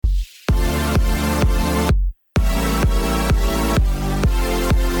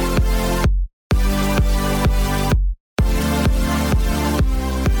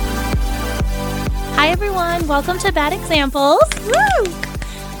welcome to Bad Examples. Woo!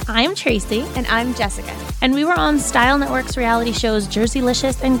 I'm Tracy. And I'm Jessica. And we were on Style Network's reality shows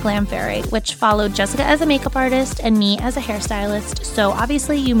Jerseylicious and Glam Fairy, which followed Jessica as a makeup artist and me as a hairstylist. So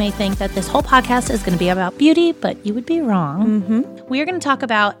obviously you may think that this whole podcast is going to be about beauty, but you would be wrong. Mm-hmm. We are going to talk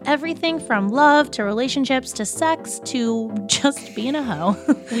about everything from love to relationships to sex to just being a hoe.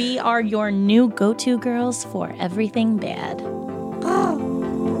 We are your new go-to girls for everything bad.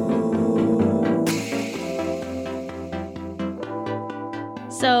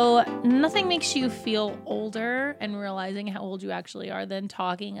 So nothing makes you feel older and realizing how old you actually are than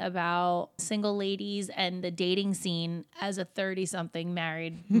talking about single ladies and the dating scene as a 30-something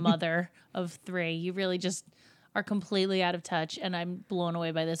married mother of 3. You really just are completely out of touch, and I'm blown away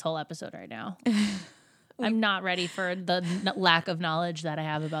by this whole episode right now. I'm not ready for the lack of knowledge that I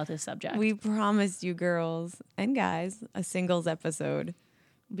have about this subject. We promised you girls and guys a singles episode.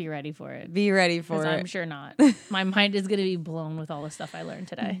 Be ready for it. Be ready for it. I'm sure not. My mind is going to be blown with all the stuff I learned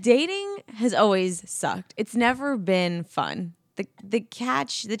today. Dating has always sucked. It's never been fun. The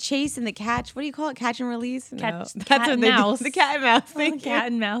chase and the catch. What do you call it? Catch and release? That's cat and mouse. The cat and mouse thing. Cat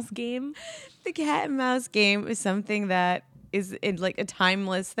and mouse game. The cat and mouse game is something that is like a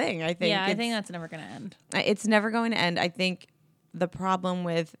timeless thing. I think. Yeah, I think that's never going to end. It's never going to end. I think the problem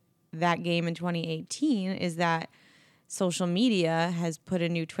with that game in 2018 is that social media has put a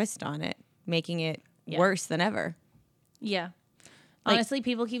new twist on it, making it worse than ever. Yeah. Honestly,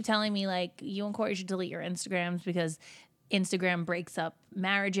 people keep telling me, like, you and Corey should delete your Instagrams because Instagram breaks up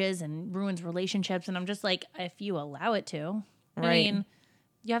marriages and ruins relationships. And I'm just like, if you allow it to. Right. I mean,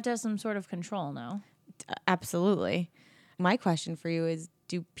 you have to have some sort of control now. Absolutely. My question for you is,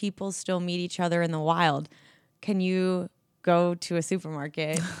 do people still meet each other in the wild? Can you go to a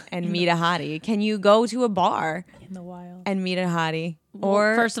supermarket and meet a hottie? Can you go to a bar in the wild and meet a hottie? Well,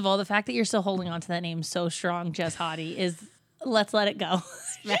 or first of all, the fact that you're still holding on to that name so strong, Jess Hottie, is let's let it go.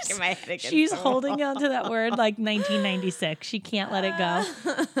 Smacking my head against She's the holding wall. on to that word like 1996. She can't let it go.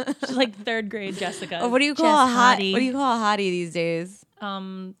 She's like third grade Jessica. Oh, what do you call a hottie? What do you call a hottie these days? I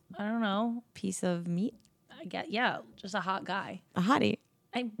don't know. Piece of meat? I get just a hot guy. A hottie.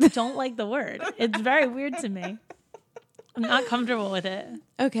 I don't like the word. It's very weird to me. I'm not comfortable with it.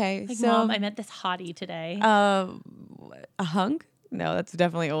 Okay, like, so Mom, I met this hottie today. A hunk? No, that's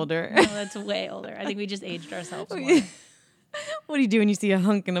definitely older. No, that's way older. I think we just aged ourselves more. What do you do when you see a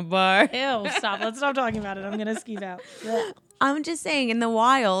hunk in a bar? Ew, stop. Let's stop talking about it. I'm going to skeeve out. I'm just saying, in the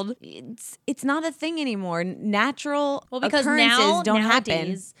wild, it's not a thing anymore. Natural occurrences don't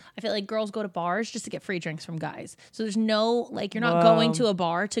happen. I feel like girls go to bars just to get free drinks from guys. So there's no, like, you're not going to a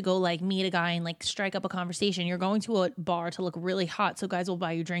bar to go, like, meet a guy and, like, strike up a conversation. You're going to a bar to look really hot so guys will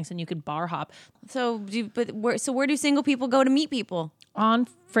buy you drinks and you could bar hop. So where do single people go to meet people? On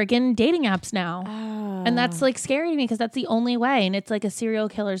friggin' dating apps now. Oh. And that's, like, scary to me because that's the only way. And it's like a serial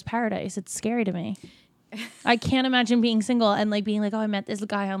killer's paradise. It's scary to me. I can't imagine being single and like being like, oh, I met this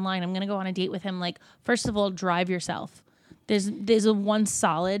guy online. I'm going to go on a date with him. Like, first of all, drive yourself. There's a one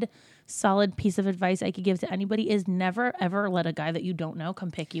solid piece of advice I could give to anybody is never, ever let a guy that you don't know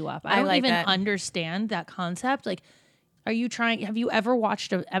come pick you up. I don't even understand that concept. Like, have you ever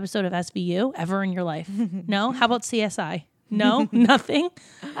watched an episode of SVU ever in your life? No? How about CSI? No? Nothing?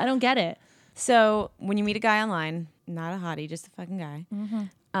 I don't get it. So when you meet a guy online, not a hottie, just a fucking guy.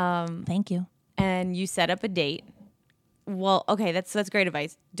 Mm-hmm. Thank you. And you set up a date. Well, okay, that's great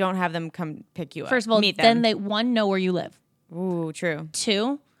advice. Don't have them come pick you up. First of all, meet them. Then they, 1, know where you live. Ooh, true.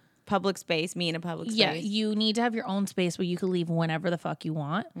 2, public space, me in a public space. Yeah, you need to have your own space where you can leave whenever the fuck you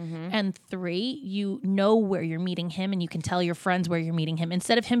want. Mm-hmm. And 3, you know where you're meeting him and you can tell your friends where you're meeting him.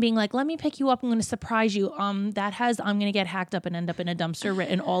 Instead of him being like, let me pick you up, I'm going to surprise you. I'm going to get hacked up and end up in a dumpster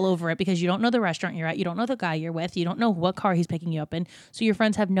written all over it because you don't know the restaurant you're at. You don't know the guy you're with. You don't know what car he's picking you up in. So your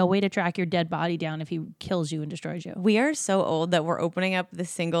friends have no way to track your dead body down if he kills you and destroys you. We are so old that we're opening up the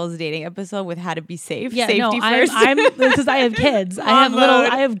singles dating episode with how to be safe. Yeah, Safety no, first. I'm because I have kids.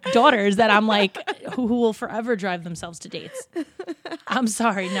 I have daughters that I'm like, who will forever drive themselves to dates. I'm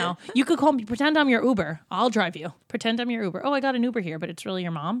sorry, no. You could call me, pretend I'm your Uber. I'll drive you. Pretend I'm your Uber. Oh, I got an Uber here, but it's really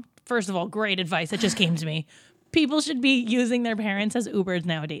your mom. First of all, great advice. It just came to me. People should be using their parents as Ubers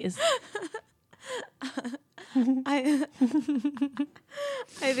nowadays. I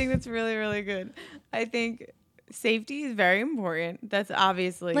think that's really, really good. I think safety is very important. That's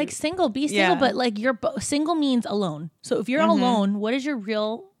obviously like single, be single, but like single means alone. So if you're alone, what is your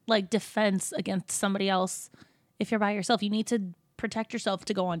real like defense against somebody else? If you're by yourself, you need to protect yourself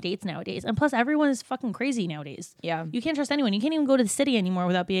to go on dates nowadays. And plus, everyone is fucking crazy nowadays. Yeah, you can't trust anyone. You can't even go to the city anymore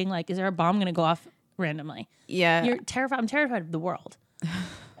without being like, is there a bomb gonna go off randomly? Yeah, you're terrified. I'm terrified of the world.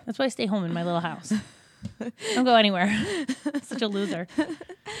 That's why I stay home in my little house. Don't go anywhere. Such a loser.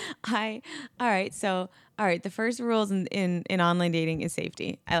 All right. So, all right. The first rules in online dating is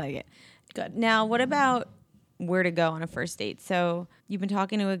safety. I like it. Good. Now, what about where to go on a first date? So you've been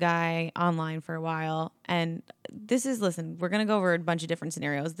talking to a guy online for a while, and listen, we're going to go over a bunch of different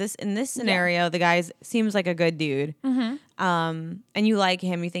scenarios. In this scenario, the guy seems like a good dude. Mm-hmm. And you like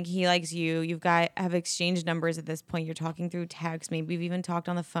him, you think he likes you. Have exchanged numbers at this point. You're talking through text. Maybe you've even talked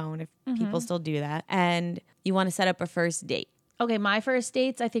on the phone if people still do that. And you want to set up a first date. Okay, my first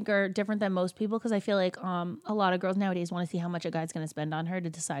dates I think are different than most people because I feel like a lot of girls nowadays want to see how much a guy's going to spend on her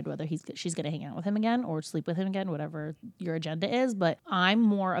to decide whether she's going to hang out with him again or sleep with him again, whatever your agenda is. But I'm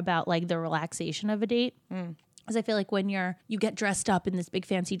more about like the relaxation of a date. Because I feel like when you get dressed up in this big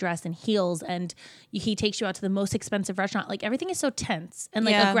fancy dress and heels and he takes you out to the most expensive restaurant, like everything is so tense and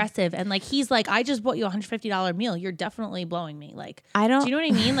like aggressive. And like, he's like, I just bought you $150 meal. You're definitely blowing me. Like, do you know what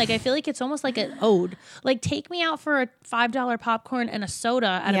I mean? Like, I feel like it's almost like an ode. Like, take me out for a $5 popcorn and a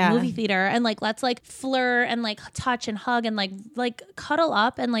soda at a movie theater. And like, let's like flirt and like touch and hug and like cuddle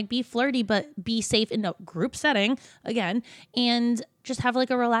up and like be flirty, but be safe in a group setting again. And just have like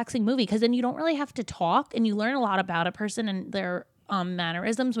a relaxing movie because then you don't really have to talk and you learn a lot about a person and their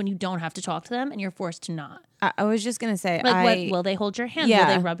mannerisms when you don't have to talk to them and you're forced to not. I was just going to say, like, will they hold your hand? Will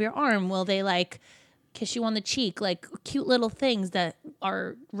they rub your arm? Will they like kiss you on the cheek? Like cute little things that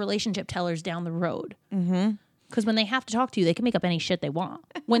are relationship tellers down the road. Mm-hmm. Because when they have to talk to you, they can make up any shit they want.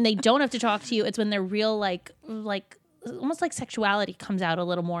 When they don't have to talk to you, it's when they're real like almost like sexuality comes out a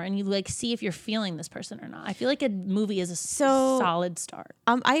little more and you like see if you're feeling this person or not. I feel like a movie is a solid start.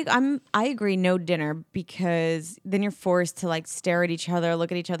 I agree, no dinner, because then you're forced to like stare at each other,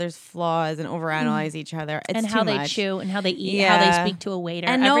 look at each other's flaws and overanalyze each other. It's and too how much. They chew and how they eat, how they speak to a waiter.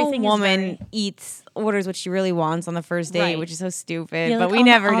 And no woman orders what she really wants on the first date, which is so stupid. Yeah, but like, we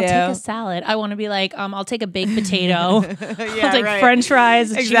never do. I'll take a salad. I want to be like, I'll take a baked potato. I'll take French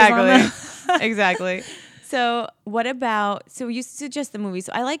fries. Exactly. So what about, so you suggest the movies.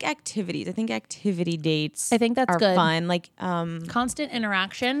 So I like activities. I think activity dates I think that's are good. Fun. Like constant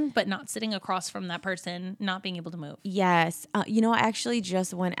interaction, but not sitting across from that person, not being able to move. Yes. I actually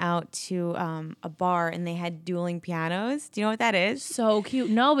just went out to a bar and they had dueling pianos. Do you know what that is? So cute.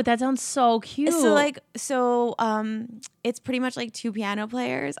 No, but that sounds so cute. So it's pretty much like two piano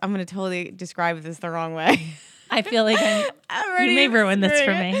players. I'm going to totally describe this the wrong way. I feel like you may ruin this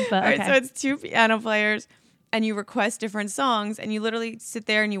for me. But okay. Right, so it's two piano players. And you request different songs and you literally sit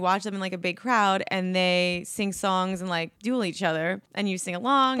there and you watch them in like a big crowd and they sing songs and like duel each other and you sing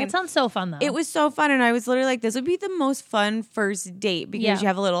along. That sounds so fun though. It was so fun. And I was literally like, this would be the most fun first date because you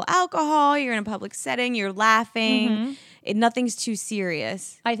have a little alcohol, you're in a public setting, you're laughing. Mm-hmm. Nothing's too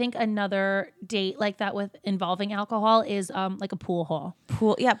serious. I think another date like that with involving alcohol is like a pool hall.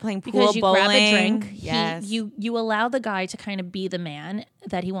 Playing pool, because you bowling. Grab a drink. Yes. You allow the guy to kind of be the man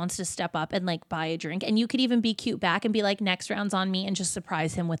that he wants to step up and like buy a drink. And you could even be cute back and be like, next round's on me, and just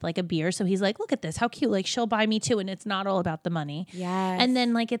surprise him with like a beer. So he's like, look at this, how cute. Like she'll buy me too. And it's not all about the money. Yes. And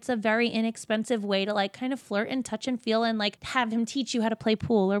then like it's a very inexpensive way to like kind of flirt and touch and feel and like have him teach you how to play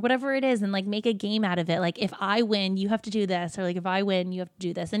pool or whatever it is and like make a game out of it. Like if I win, you have to do this, or like if I win, you have to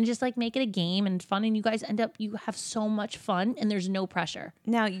do this, and just like make it a game and fun. And you guys you have so much fun and there's no pressure.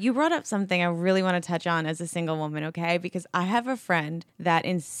 Now you brought up something I really want to touch on as a single woman, okay? Because I have a friend that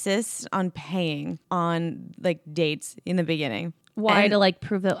insists on paying on like dates in the beginning. Why? To like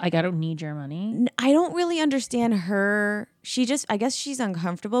prove that I don't need your money? I don't really understand her. I guess she's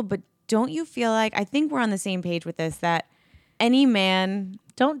uncomfortable, but don't you feel like, I think we're on the same page with this, that any man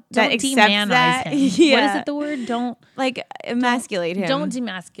don't demonize that. Him. Yeah. What is it? The word? Don't like emasculate him. Don't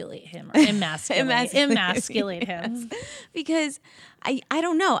demasculate him or emasculate him. Because I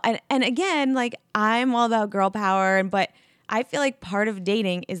don't know. And again, like I'm all about girl power, but I feel like part of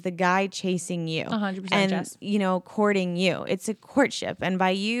dating is the guy chasing you 100%, and, Jess. Courting you. It's a courtship. And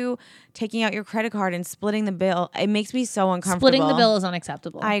by you taking out your credit card and splitting the bill, it makes me so uncomfortable. Splitting the bill is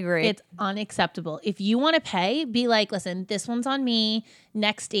unacceptable. I agree. It's unacceptable. If you want to pay, be like, listen, this one's on me.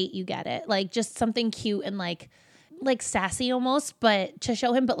 Next date, you get it. Like just something cute and like sassy almost, but to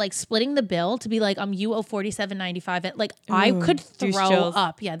show him, but like splitting the bill to be like, you owe $47.95. Like I could throw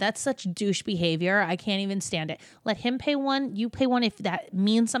up. Yeah, that's such douche behavior. I can't even stand it. Let him pay one, you pay one if that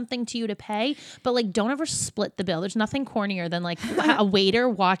means something to you to pay. But like, don't ever split the bill. There's nothing cornier than like a waiter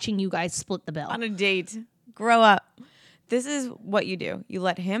watching you guys split the bill on a date. Grow up. this is what you do. You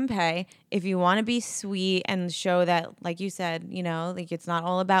let him pay. If you want to be sweet and show that, like you said, like it's not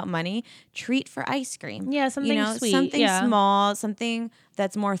all about money, treat for ice cream. Yeah, something sweet. Something small, something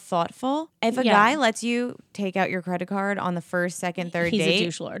that's more thoughtful. If a guy lets you take out your credit card on the first, second, third date. He's a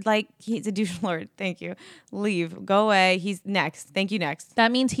douche lord. Like, he's a douche lord. Thank you. Leave. Go away. He's next. Thank you, next.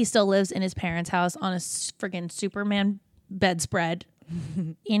 That means he still lives in his parents' house on a friggin' Superman bedspread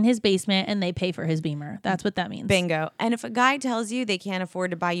in his basement, and they pay for his Beamer. That's what that means. Bingo. And if a guy tells you they can't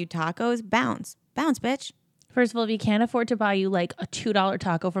afford to buy you tacos, bounce. Bounce, bitch. First of all, if you can't afford to buy you like a $2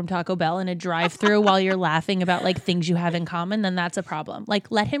 taco from Taco Bell in a drive-thru while you're laughing about like things you have in common, then that's a problem. Like,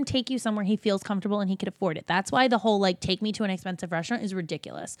 let him take you somewhere he feels comfortable and he can afford it. That's why the whole like take me to an expensive restaurant is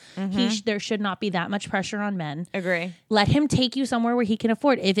ridiculous. There should not be that much pressure on men. Agree. Let him take you somewhere where he can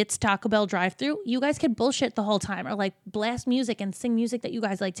afford. If it's Taco Bell drive-thru, you guys could bullshit the whole time or like blast music and sing music that you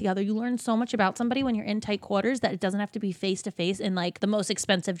guys like together. You learn so much about somebody when you're in tight quarters that it doesn't have to be face-to-face in like the most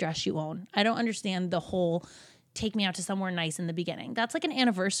expensive dress you own. I don't understand the whole take me out to somewhere nice in the beginning. That's like an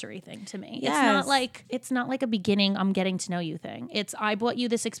anniversary thing to me. Yes. It's not like a beginning I'm getting to know you thing. It's I bought you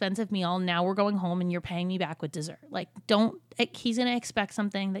this expensive meal, now we're going home and you're paying me back with dessert. Like he's going to expect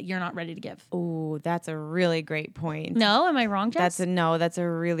something that you're not ready to give. Oh, that's a really great point. No, am I wrong, Jess? That's a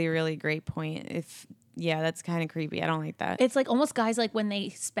really, really great point. Yeah, that's kind of creepy. I don't like that. It's like almost guys like when they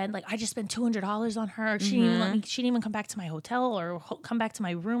spend like I just spent $200 on her. She didn't even let me. She didn't even come back to my hotel or come back to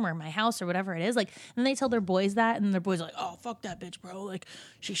my room or my house or whatever it is. Like, and they tell their boys that, and their boys are like, "Oh, fuck that bitch, bro. Like,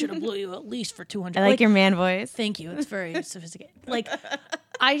 she should have blew you at least for $200." I like your man voice. Thank you. It's very sophisticated. Like,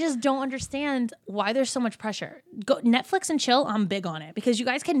 I just don't understand why there's so much pressure. Go Netflix and chill. I'm big on it because you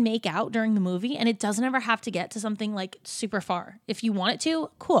guys can make out during the movie, and it doesn't ever have to get to something like super far. If you want it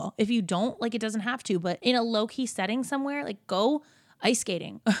to, cool. If you don't, like, it doesn't have to. But in a low key setting somewhere, like go ice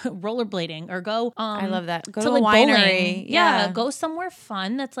skating, rollerblading, or go. I love that. Go to like a winery. Bowling. Yeah, go somewhere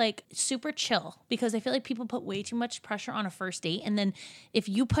fun that's like super chill because I feel like people put way too much pressure on a first date, and then if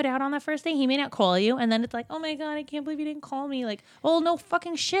you put out on that first date, he may not call you, and then it's like, oh my god, I can't believe you didn't call me. Like, oh no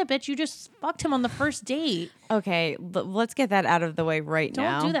fucking shit, bitch, you just fucked him on the first date. Okay, let's get that out of the way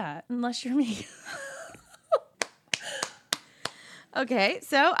now. Don't do that unless you're me. Okay,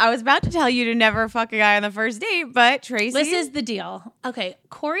 so I was about to tell you to never fuck a guy on the first date, but Tracy... This is the deal. Okay,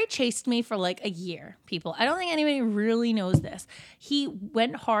 Corey chased me for like a year, people. I don't think anybody really knows this. He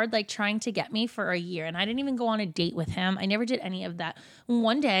went hard like trying to get me for a year, and I didn't even go on a date with him. I never did any of that.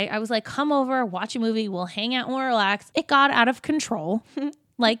 One day, I was like, come over, watch a movie, we'll hang out and we'll relax. It got out of control.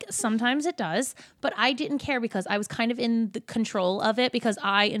 Like, sometimes it does, but I didn't care because I was kind of in the control of it because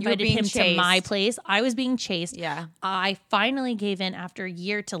I invited him to my place. I was being chased. Yeah. I finally gave in after a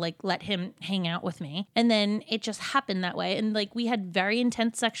year to, like, let him hang out with me. And then it just happened that way. And, like, we had very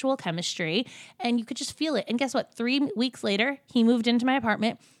intense sexual chemistry, and you could just feel it. And guess what? 3 weeks later, he moved into my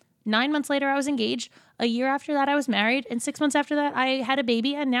apartment. 9 months later, I was engaged. A year after that, I was married. And 6 months after that, I had a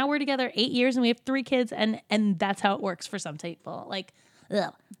baby. And now we're together 8 years, and we have 3 kids. And that's how it works for some people. Like,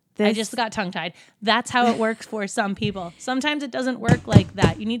 ugh. I just got tongue-tied. That's how it works for some people. Sometimes it doesn't work like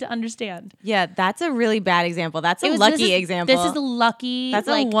that. You need to understand. Yeah, that's a really bad example. That's a lucky example. This is a lucky. That's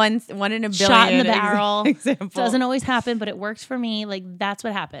like, a one in a billion shot in the barrel. Example. Doesn't always happen, but it works for me. Like, that's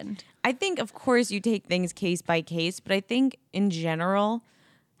what happened. I think, of course, you take things case by case, but I think in general,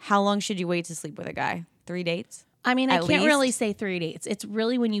 how long should you wait to sleep with a guy? 3 dates? I mean, I can't really say 3 dates. It's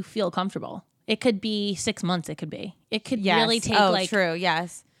really when you feel comfortable. It could be 6 months. It could be. It could really take true.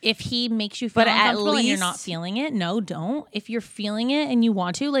 Yes. If he makes you feel uncomfortable and you're not feeling it, no, don't. If you're feeling it and you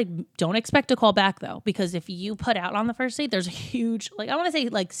want to, like, don't expect to call back, though. Because if you put out on the first date, there's a huge, like, I want to say,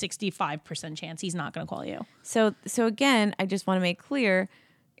 like, 65% chance he's not going to call you. So again, I just want to make clear,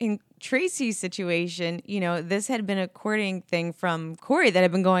 in Tracy's situation, this had been a courting thing from Corey that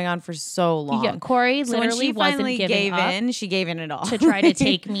had been going on for so long. Yeah, Corey literally wasn't giving up. She gave in at all. To try to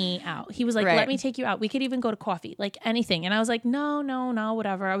take me out. He was like, let me take you out. We could even go to coffee, like anything. And I was like, no,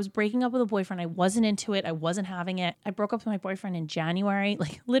 whatever. I was breaking up with a boyfriend. I wasn't into it. I wasn't having it. I broke up with my boyfriend in January,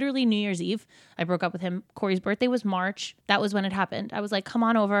 like literally New Year's Eve. I broke up with him. Corey's birthday was March. That was when it happened. I was like, come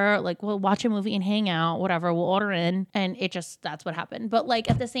on over. Like, we'll watch a movie and hang out, whatever. We'll order in. And that's what happened. But like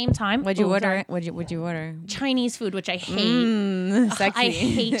at the same time, What'd you order? What'd you order? Chinese food, which I hate. Sexy. I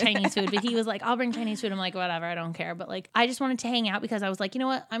hate Chinese food. But he was like, I'll bring Chinese food. I'm like, whatever, I don't care. But like, I just wanted to hang out because I was like, you know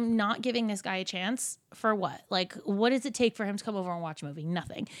what? I'm not giving this guy a chance for what? Like, what does it take for him to come over and watch a movie?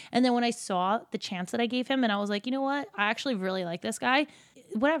 Nothing. And then when I saw the chance that I gave him and I was like, you know what? I actually really like this guy.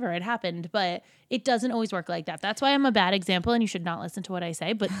 Whatever, it happened. But it doesn't always work like that. That's why I'm a bad example and you should not listen to what I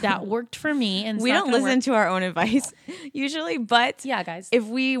say. But that worked for me. And we don't listen to our own advice usually. But yeah, guys, if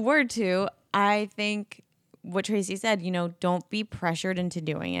we were to, I think what Tracy said, don't be pressured into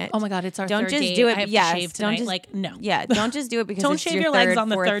doing it. Oh my God, it's our don't third just date. do it. I have Yes, to shave don't tonight. just Like, no. Yeah, don't just do it because Don't it's shave your your legs on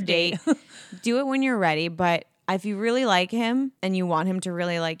the fourth third date. Do it when you're ready. But if you really like him and you want him to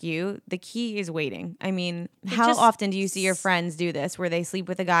really like you, the key is waiting. I mean, how often do you see your friends do this where they sleep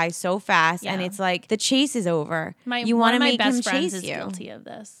with a guy so fast and it's like the chase is over? You want to make him chase you. Guilty of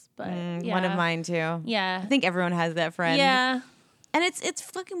this, but One of mine too. Yeah, I think everyone has that friend. Yeah. And it's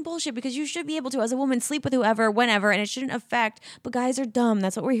fucking bullshit because you should be able to, as a woman, sleep with whoever, whenever, and it shouldn't affect. But guys are dumb.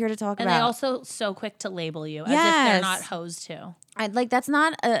 That's what we're here to talk about. And they also so quick to label you as if they're not hoes too. That's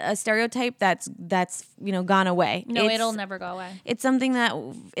not a stereotype that's gone away. No, it'll never go away. It's something that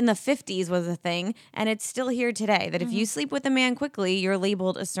in the 50s was a thing, and it's still here today. That if you sleep with a man quickly, you're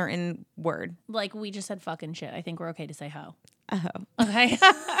labeled a certain word. Like we just said fucking shit. I think we're okay to say hoe. A hoe. Okay.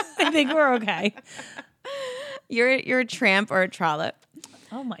 I think we're okay. You're a tramp or a trollop.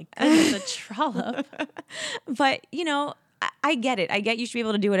 Oh my goodness, a trollop. But, I get it. I get you should be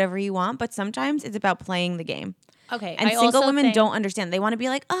able to do whatever you want, but sometimes it's about playing the game. Okay. And single women don't understand. They want to be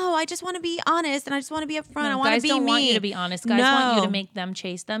like, oh, I just want to be honest and I just want to be upfront. I want to be me. Guys don't want you to be honest. Guys want you to make them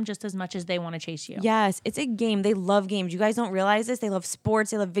chase them just as much as they want to chase you. Yes, it's a game. They love games. You guys don't realize this. They love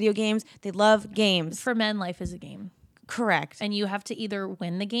sports. They love video games. They love games. For men, life is a game. Correct. And you have to either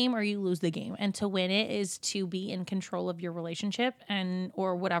win the game or you lose the game. And to win it is to be in control of your relationship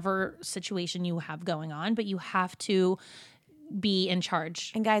or whatever situation you have going on. But you have to be in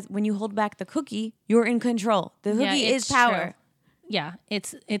charge. And guys, when you hold back the cookie, you're in control. The cookie is power. True. Yeah,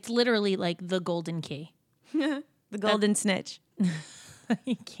 it's literally like the golden key. The golden snitch.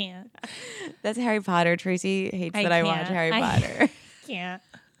 You can't. That's Harry Potter. Tracy hates that I watch Harry Potter. Can't.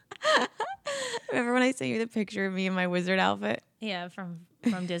 Remember when I sent you the picture of me in my wizard outfit? Yeah, from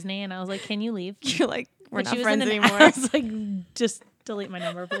Disney, and I was like, "Can you leave?" You're like, "We're not friends anymore." I was like, "Just delete my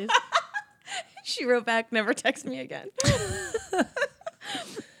number, please." She wrote back, "Never text me again."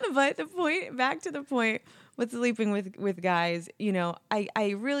 But back to the point with sleeping with guys,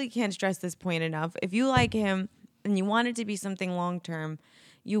 I really can't stress this point enough. If you like him and you want it to be something long term,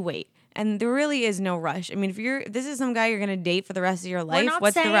 you wait. And there really is no rush. I mean, if this is some guy you're going to date for the rest of your life,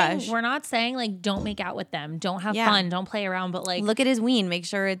 what's the rush? We're not saying like don't make out with them. Don't have fun. Don't play around. But like look at his ween. Make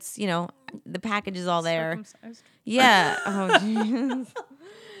sure it's, the package is all there. Yeah. Oh, geez.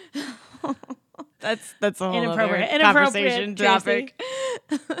 That's a whole other conversation topic.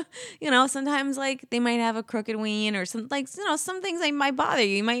 Sometimes like they might have a crooked ween or some some things that might bother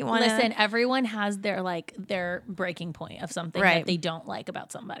you. You might want to listen. Everyone has their breaking point of something that they don't like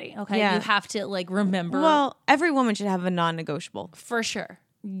about somebody. Okay, you have to remember. Well, every woman should have a non-negotiable for sure.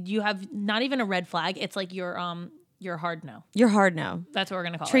 You have not even a red flag. It's like your hard no. Your hard no. That's what we're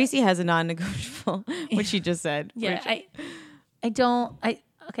gonna call Tracy has a non-negotiable, which she just said. Yeah,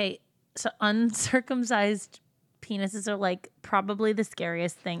 okay. So uncircumcised penises are probably the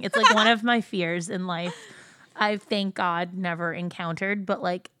scariest thing. It's one of my fears in life. I've, thank God, never encountered. But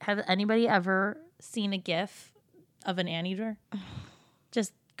have anybody ever seen a GIF of an anteater?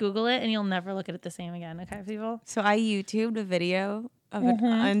 Just Google it and you'll never look at it the same again. Okay, people? So I YouTubed a video of an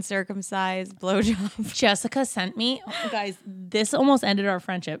uncircumcised blowjob. Jessica sent me, guys, this almost ended our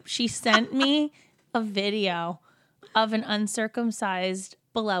friendship. She sent me a video of an uncircumcised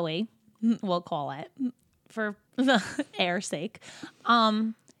blowy, we'll call it, for the air's sake.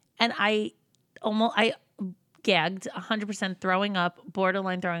 And I gagged 100%, throwing up,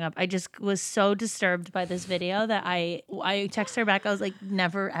 borderline throwing up. I just was so disturbed by this video that I texted her back. I was like,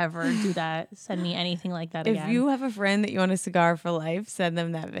 never ever do that. Send me anything like that again. If you have a friend that you want a cigar for life, send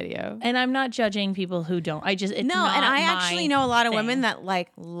them that video. And I'm not judging people who don't. I actually know a lot of women that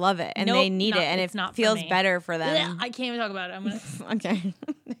love it and they need it and it feels better for them. I can't even talk about it. Okay.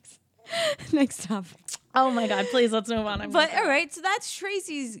 Next topic. Oh my God, please let's move on. All right, so that's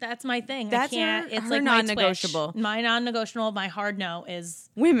Tracy's. That's my thing. That's her non-negotiable. My non-negotiable, my hard no is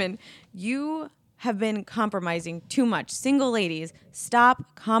women. You have been compromising too much. Single ladies,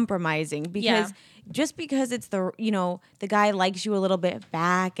 stop compromising because just because it's the guy likes you a little bit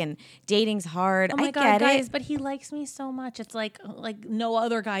back and dating's hard. Oh my God, guys, but he likes me so much. It's like no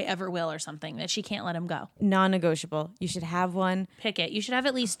other guy ever will or something that she can't let him go. Non-negotiable. You should have one. Pick it. You should have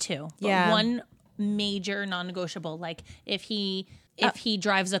at least two. Yeah. One major non-negotiable. Like if he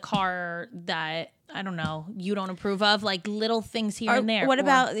drives a car that I don't know you don't approve of, little things here and there. What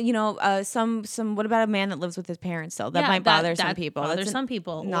about what about a man that lives with his parents still? That might bother some people. Bother some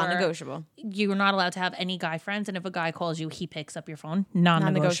people. Non-negotiable. You're not allowed to have any guy friends, and if a guy calls you, he picks up your phone.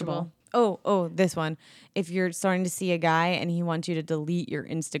 Non-negotiable. Oh, this one. If you're starting to see a guy and he wants you to delete your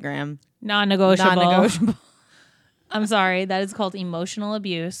Instagram. Non-negotiable. I'm sorry. That is called emotional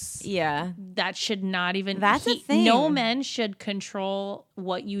abuse. Yeah. That should not even... That's a thing. No men should control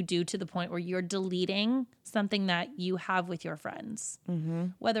what you do to the point where you're deleting something that you have with your friends. Mm-hmm.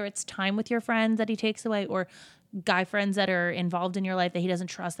 Whether it's time with your friends that he takes away or guy friends that are involved in your life that he doesn't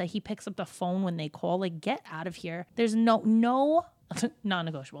trust, that he picks up the phone when they call. Like, get out of here. There's no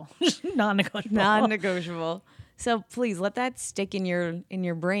non-negotiable. Non-negotiable. So please let that stick in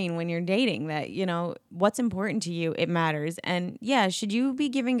your brain when you're dating, that, you know, what's important to you, it matters. And yeah, should you be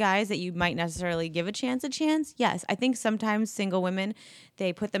giving guys that you might necessarily give a chance? Yes. I think sometimes single women,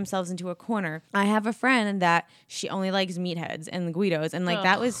 they put themselves into a corner. I have a friend that she only likes meatheads and Guidos. And like,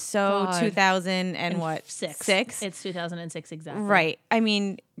 that was so God. 2000 and what? Six? It's 2006 exactly. Right. I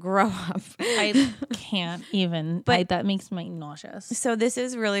mean, grow up. I can't even. But that makes me nauseous. So this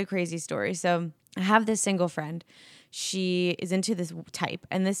is really a crazy story. So I have this single friend. She is into this type.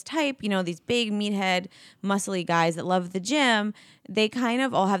 And this type, you know, these big meathead, muscly guys that love the gym, they kind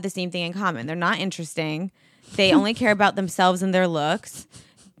of all have the same thing in common. They're not interesting. They only care about themselves and their looks.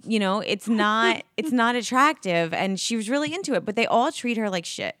 You know, it's not attractive. And she was really into it, but they all treat her like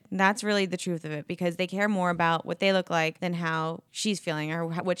shit. And that's really the truth of it, because they care more about what they look like than how she's feeling or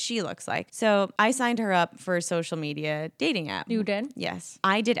what she looks like. So I signed her up for a social media dating app. You did? Yes.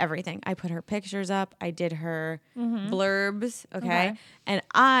 I did everything. I put her pictures up. I did her blurbs. Okay? And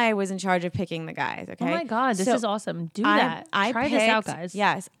I was in charge of picking the guys. Okay. Oh my God. This is awesome. Do that. Try this out, guys.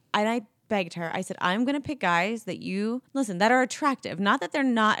 Yes. And I begged her. I said, I'm going to pick guys that that are attractive. Not that they're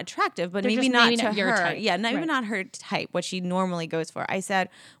not attractive, but maybe not to your her. Type. Yeah, maybe not her type, what she normally goes for. I said,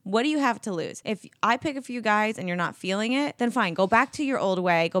 what do you have to lose? If I pick a few guys and you're not feeling it, then fine. Go back to your old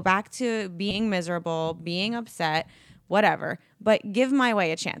way. Go back to being miserable, being upset, whatever. But give my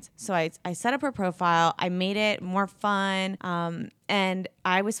way a chance. So I set up her profile. I made it more fun. And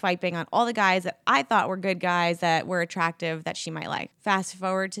I was swiping on all the guys that I thought were good guys that were attractive that she might like. Fast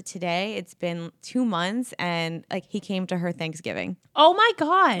forward to today. It's been 2 months and like he came to her Thanksgiving. Oh my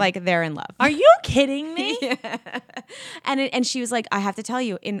God. Like they're in love. Are you kidding me? Yeah. And she was like, I have to tell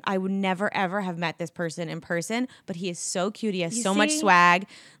you, I would never ever have met this person in person, but he is so cute. He has so much swag.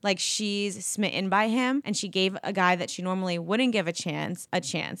 Like she's smitten by him, and she gave a guy that she normally wouldn't give a chance.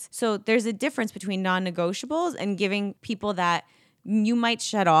 So there's a difference between non-negotiables and giving people that you might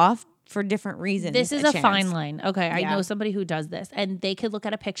shut off for different reasons. This is a fine line. Okay, I know somebody who does this, and they could look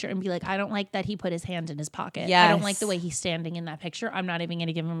at a picture and be like, I don't like that he put his hand in his pocket. Yes. I don't like the way he's standing in that picture. I'm not even going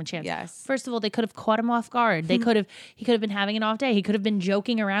to give him a chance. Yes. First of all, they could have caught him off guard. He could have been having an off day. He could have been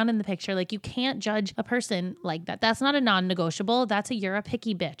joking around in the picture. Like, you can't judge a person like that. That's not a non-negotiable. That's you're a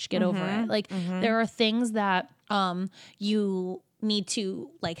picky bitch. Get over it. Like, there are things that you need to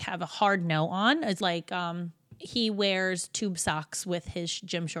like have a hard no on. It's like he wears tube socks with his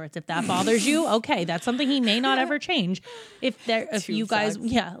gym shorts. If that bothers you, okay, that's something he may not ever change. If you guys,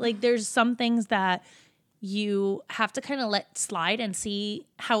 like there's some things that you have to kind of let slide and see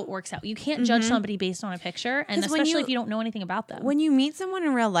how it works out. You can't judge somebody based on a picture, and especially if you don't know anything about them. When you meet someone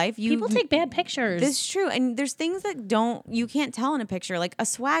in real life, people take bad pictures. This is true, and there's things that you can't tell in a picture, like a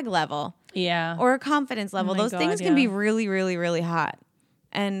swag level, or a confidence level. Those things can be really, really, really hot.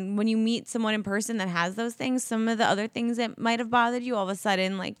 And when you meet someone in person that has those things, some of the other things that might have bothered you all of a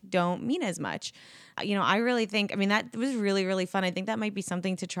sudden like don't mean as much. You know, I really think, that was really, really fun. I think that might be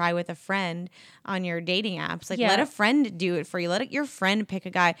something to try with a friend on your dating apps. Like, let a friend do it for you. Let your friend pick a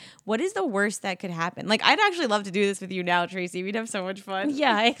guy. What is the worst that could happen? Like, I'd actually love to do this with you now, Tracy. We'd have so much fun.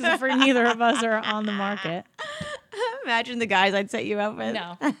 Yeah, except for neither of us are on the market. Imagine the guys I'd set you up with.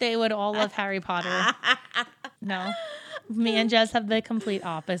 No, they would all love Harry Potter. No. Me and Jess have the complete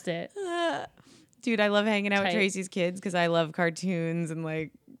opposite. Dude, I love hanging out with Tracy's kids because I love cartoons and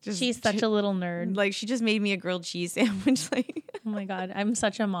like she's such a little nerd. Like she just made me a grilled cheese sandwich. Like, oh my God, I'm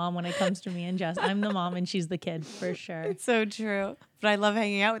such a mom when it comes to me and Jess. I'm the mom and she's the kid for sure. It's so true. But I love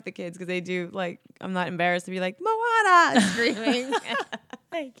hanging out with the kids because they do like, I'm not embarrassed to be like Moana screaming.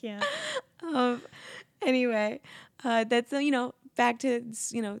 I can't. Anyway, that's back to,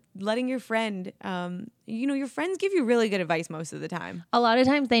 letting your friend, your friends give you really good advice most of the time. A lot of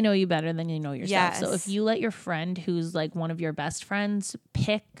times they know you better than you know yourself. Yes. So if you let your friend who's like one of your best friends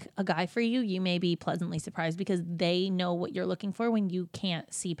pick a guy for you, you may be pleasantly surprised because they know what you're looking for when you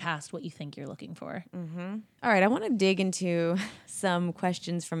can't see past what you think you're looking for. Mm-hmm. All right. I want to dig into some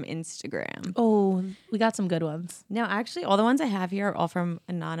questions from Instagram. Oh, we got some good ones. No, actually, all the ones I have here are all from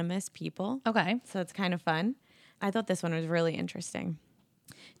anonymous people. Okay. So it's kind of fun. I thought this one was really interesting.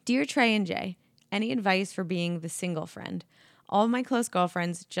 Dear Trey and Jay, any advice for being the single friend? All of my close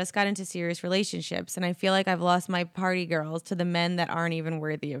girlfriends just got into serious relationships, and I feel like I've lost my party girls to the men that aren't even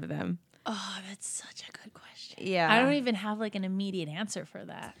worthy of them. Oh, that's such a good question. Yeah. I don't even have like an immediate answer for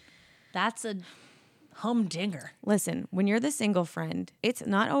that. That's a humdinger. Listen, when you're the single friend, it's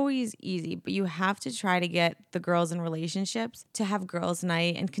not always easy, but you have to try to get the girls in relationships to have girls'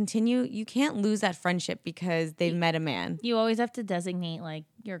 night and continue. You can't lose that friendship because they've met a man. You always have to designate like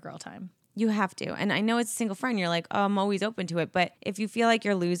your girl time. You have to. And I know it's a single friend. You're like, oh, I'm always open to it. But if you feel like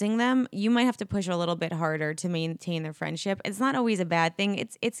you're losing them, you might have to push a little bit harder to maintain their friendship. It's not always a bad thing.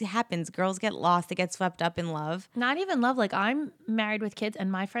 It happens. Girls get lost. They get swept up in love. Not even love. Like I'm married with kids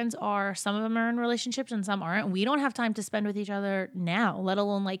and my friends are, some of them are in relationships and some aren't. We don't have time to spend with each other now, let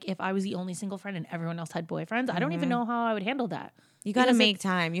alone like if I was the only single friend and everyone else had boyfriends. I don't even know how I would handle that. You got to make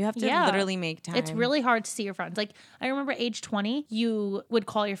time. You have to literally make time. It's really hard to see your friends. Like I remember age 20, you would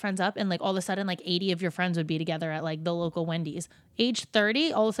call your friends up and like all of a sudden like 80 of your friends would be together at like the local Wendy's. Age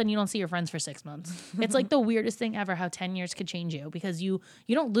 30, all of a sudden you don't see your friends for 6 months. It's like the weirdest thing ever how 10 years could change you because you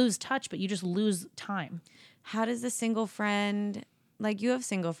don't lose touch, but you just lose time. How does the single friend, like you have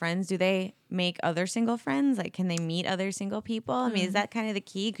single friends, do they make other single friends? Like can they meet other single people? I mean, is that kind of the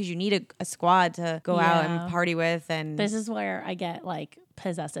key? Because you need a squad to go out and party with. And this is where I get like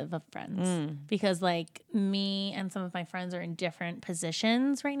possessive of friends because like me and some of my friends are in different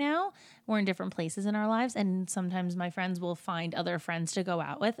positions right now. We're in different places in our lives. And sometimes my friends will find other friends to go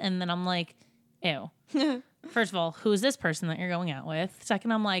out with. And then I'm like, ew. First of all, who's this person that you're going out with?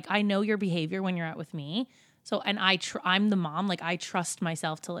 Second, I'm like, I know your behavior when you're out with me. So, and I'm the mom, like I trust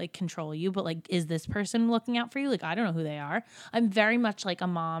myself to like control you, but like, is this person looking out for you? Like, I don't know who they are. I'm very much like a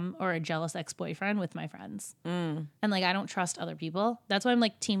mom or a jealous ex-boyfriend with my friends. And like, I don't trust other people. That's why I'm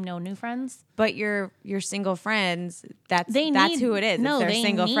like team no new friends. But your single friends, that's who it is. No, it's their they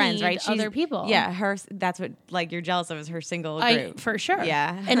single need friends, right? Other people. Yeah, that's what like you're jealous of is her single group. For sure.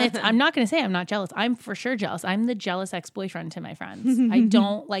 Yeah. And I'm not going to say I'm not jealous. I'm for sure jealous. I'm the jealous ex-boyfriend to my friends. I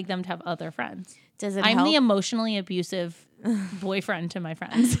don't like them to have other friends. I'm the emotionally abusive boyfriend to my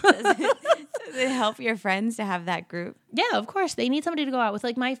friends. Does it help your friends to have that group? Yeah, of course. They need somebody to go out with.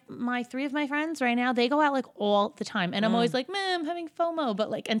 Like my three of my friends right now, they go out like all the time. And I'm always like, man, I'm having FOMO. But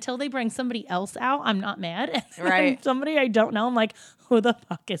like until they bring somebody else out, I'm not mad. Right. Somebody I don't know, I'm like, who the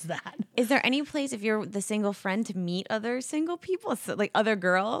fuck is that? Is there any place if you're the single friend to meet other single people? So, like other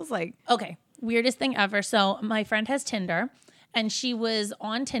girls? Like okay. Weirdest thing ever. So my friend has Tinder. And she was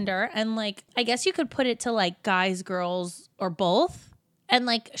on Tinder and like, I guess you could put it to like guys, girls, or both. And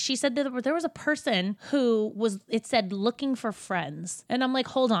like, she said that there was a person who it said looking for friends. And I'm like,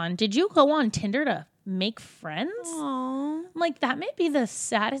 hold on. Did you go on Tinder to make friends? Aww. I'm like, that may be the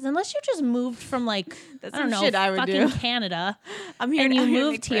saddest, unless you just moved from like, that's I don't know, shit I would fucking do. Canada. I'm here and you I'm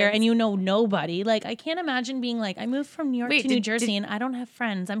moved here friends. and you know nobody. Like, I can't imagine being like, I moved from New York to New Jersey and I don't have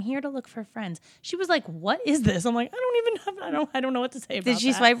friends. I'm here to look for friends. She was like, what is this? I'm like, I don't know what to say about that. Did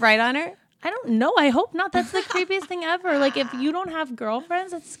she swipe right on her? I don't know. I hope not. That's the creepiest thing ever. Like, if you don't have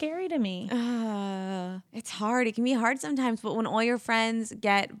girlfriends, it's scary to me. It's hard. It can be hard sometimes. But when all your friends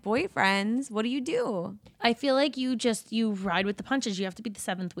get boyfriends, what do? I feel like you ride with the punches. You have to be the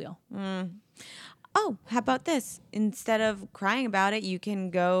seventh wheel. Oh, how about this? Instead of crying about it, you can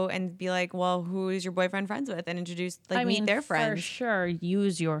go and be like, well, who is your boyfriend friends with? And introduce, meet their friends. For sure,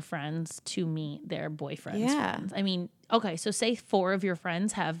 use your friends to meet their boyfriends' friends. I mean, okay, so say 4 of your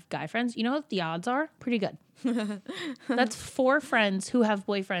friends have guy friends. You know what the odds are? Pretty good. That's 4 friends who have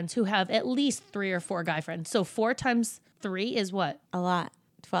boyfriends who have at least 3 or 4 guy friends. So 4 times 3 is what? A lot.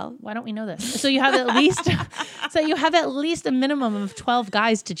 12. Why don't we know this? So you have at least a minimum of 12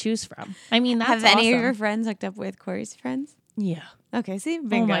 guys to choose from. I mean, that's Have any awesome. of your friends hooked up with Corey's friends? Yeah. Okay, see?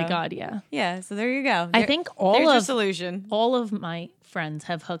 Bingo. Oh my God, yeah. Yeah, so there you go. I think there's your solution. All of my friends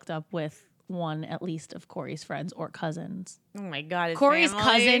have hooked up with one at least of Corey's friends or cousins. Oh my God, Corey's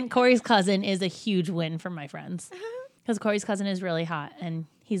cousin is a huge win for my friends. Because Corey's cousin is really hot and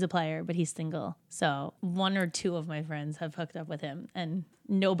he's a player, but he's single. So 1 or 2 of my friends have hooked up with him and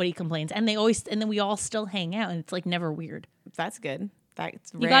nobody complains. And then we all still hang out and it's like never weird. That's good.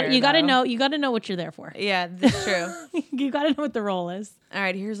 That's rare, you gotta know what you're there for. Yeah, that's true. You gotta know what the role is. All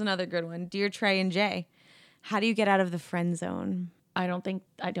right, here's another good one. Dear Trey and Jay, how do you get out of the friend zone? I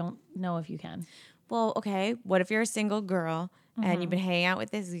don't know if you can. Well, okay. What if you're a single girl and you've been hanging out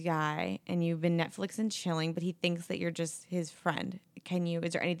with this guy and you've been Netflix and chilling, but he thinks that you're just his friend?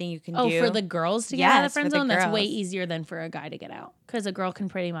 Is there anything you can do? Oh, for the girls to get out of the friend zone? That's girls. way easier than for a guy to get out. Because a girl can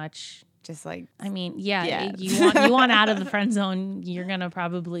pretty much just like, I mean, yeah. You want out of the friend zone, you're going to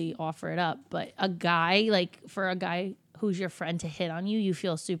probably offer it up. But a guy, like for a guy who's your friend to hit on you, you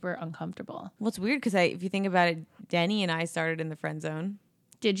feel super uncomfortable. Well, it's weird because if you think about it, Denny and I started in the friend zone.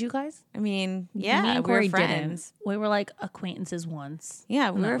 Did you guys? I mean, Me yeah, and we were Corey friends. didn't. We were like acquaintances once. Yeah,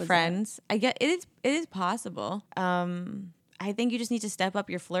 and we that were was friends. I get it is possible. I think you just need to step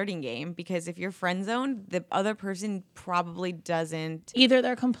up your flirting game, because if you're friend zoned, the other person probably doesn't. Either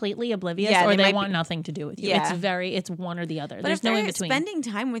they're completely oblivious Yeah, or they they might want be- nothing to do with you. Yeah. It's one or the other. But There's if no in they're between. spending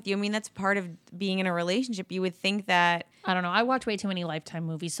time with you, I mean, that's part of being in a relationship. You would think that. I don't know. I watch way too many Lifetime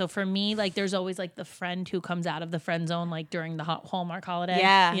movies. So for me, like, there's always like the friend who comes out of the friend zone, like during the Hallmark holiday.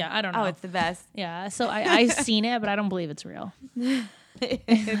 Yeah. Yeah. I don't know. Oh, it's the best. Yeah. So I've seen it, but I don't believe it's real.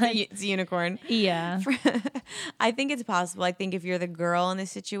 It's a unicorn. Yeah. I think it's possible. I think if you're the girl in this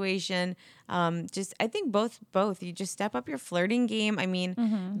situation, I think both. You just step up your flirting game. I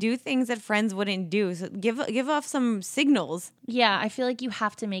mean, do things that friends wouldn't do. So give off some signals. Yeah. I feel like you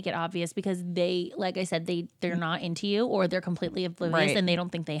have to make it obvious because they, like I said, they're not into you or they're completely oblivious Right. and they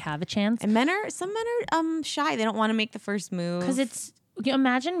don't think they have a chance. And some men are shy. They don't want to make the first move. Because you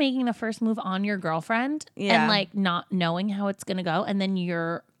imagine making the first move on your girlfriend Yeah. and like not knowing how it's gonna go, and then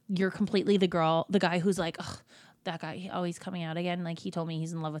you're completely the guy who's like, ugh, that guy, oh, he's coming out again. Like he told me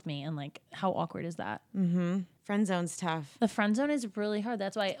he's in love with me, and like how awkward is that? Friend zone's tough. The friend zone is really hard.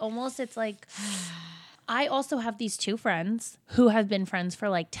 That's why it's like. I also have these two friends who have been friends for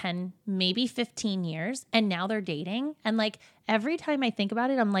like 10, maybe 15 years, and now they're dating. And like every time I think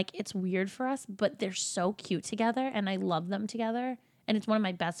about it, I'm like, it's weird for us, but they're so cute together, and I love them together. And it's one of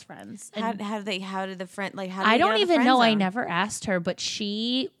my best friends. And How did the friend I don't even know. I never asked her, but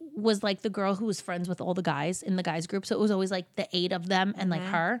she was like the girl who was friends with all the guys in the guys group. So it was always like the 8 of them and like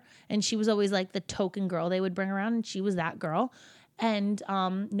her. And she was always like the token girl they would bring around. And she was that girl. And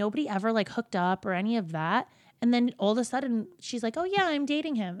nobody ever like hooked up or any of that. And then all of a sudden she's like, oh yeah, I'm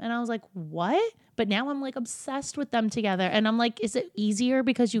dating him. And I was like, what? But now I'm like obsessed with them together. And I'm like, is it easier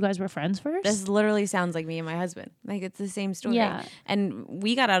because you guys were friends first? This literally sounds like me and my husband. Like it's the same story. Yeah. And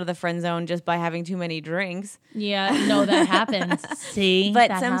we got out of the friend zone just by having too many drinks. Yeah, no, that happens. See? But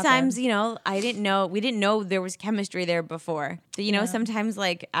that sometimes, happens. we didn't know there was chemistry there before. So, sometimes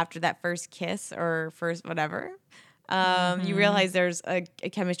like after that first kiss or first whatever, you realize there's a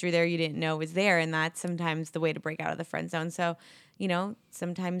chemistry there you didn't know was there. And that's sometimes the way to break out of the friend zone. So,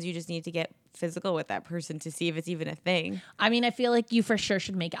 sometimes you just need to get physical with that person to see if it's even a thing. I mean, I feel like you for sure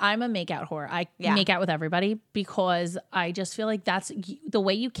should I'm a make-out whore. I make out with everybody because I just feel like that's the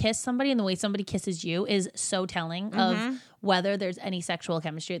way you kiss somebody and the way somebody kisses you is so telling of whether there's any sexual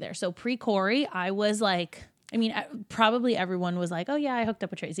chemistry there. So pre-Corey, I was like, I mean, probably everyone was like, oh yeah, I hooked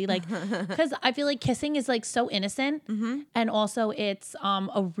up with Tracy. Like, because I feel like kissing is like so innocent. And also it's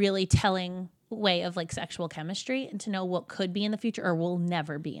a really telling way of like sexual chemistry and to know what could be in the future or will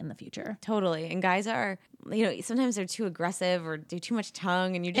never be in the future. Totally. And guys are, sometimes they're too aggressive or do too much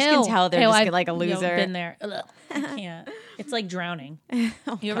tongue and you just can tell they're just like a loser. Been there. Ugh, I can't. It's like drowning.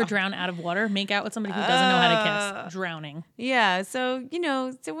 You ever drown out of water? Make out with somebody who doesn't know how to kiss. Drowning. Yeah. So,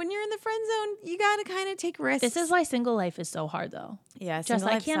 so when you're in the friend zone, you got to kind of take risks. This is why single life is so hard though. Yeah. Just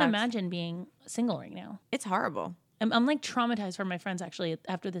I can't sucks. imagine being single right now. It's horrible. I'm like traumatized for my friends actually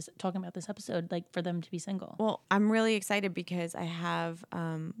after this talking about this episode, like for them to be single. Well, I'm really excited because I have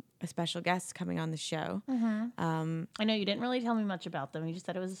a special guest coming on the show. I know you didn't really tell me much about them. You just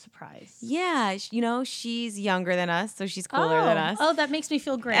said it was a surprise. Yeah, she's younger than us, so she's cooler than us. Oh, that makes me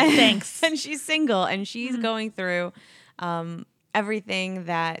feel great. Thanks. And she's single, and she's going through everything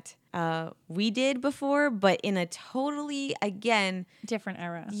that we did before, but in a totally, again, different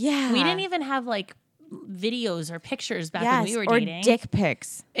era. Yeah. We didn't even have like videos or pictures back when we were dating. Or dick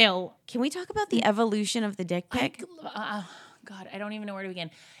pics. Ew. Can we talk about the evolution of the dick pic? God, I don't even know where to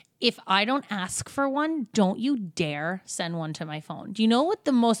begin. If I don't ask for one, don't you dare send one to my phone. Do you know what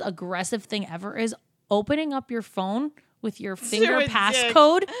the most aggressive thing ever is? Opening up your phone with your finger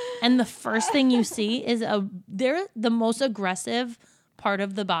passcode, and the first thing you see is they're the most aggressive part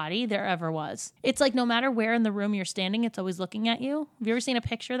of the body there ever was. It's like no matter where in the room you're standing, it's always looking at you. Have you ever seen a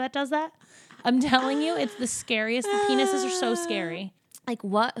picture that does that? I'm telling you, it's the scariest. The penises are so scary. Like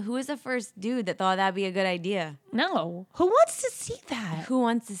what? Who was the first dude that thought that'd be a good idea? No. Who wants to see that? Who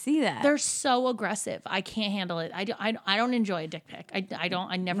wants to see that? They're so aggressive. I can't handle it. I don't enjoy a dick pic.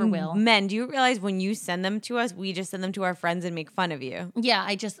 I never will. Men, do you realize when you send them to us, we just send them to our friends and make fun of you? Yeah,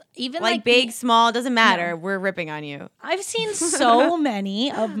 I just, even like big, small, doesn't matter. No. We're ripping on you. I've seen so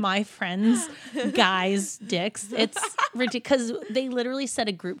many of my friends' guys' dicks. It's ridiculous. Because they literally set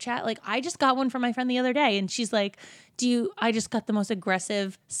a group chat. Like, I just got one from my friend the other day, and she's like, I just got the most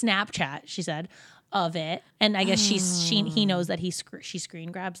aggressive Snapchat, she said. of it. And I guess he knows that she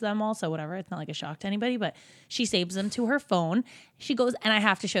screen grabs them all. So whatever. It's not like a shock to anybody, but she saves them to her phone. She goes, and I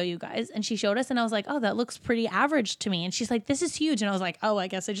have to show you guys. And she showed us and I was like, oh, that looks pretty average to me. And she's like, this is huge. And I was like, oh, I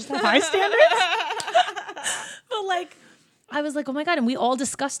guess I just have high standards. But like, I was like, oh my God. And we all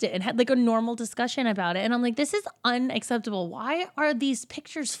discussed it and had like a normal discussion about it. And I'm like, this is unacceptable. Why are these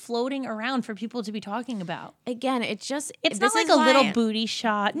pictures floating around for people to be talking about? Again, it's not like a little booty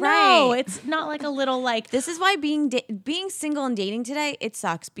shot. Right. No, it's not like a little like. This is why being single and dating today, it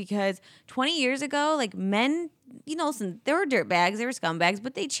sucks because 20 years ago, like men, you know, there were dirtbags, there were scumbags,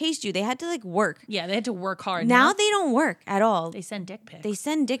 but they chased you. They had to like work. Yeah, they had to work hard. Now they don't work at all. They send dick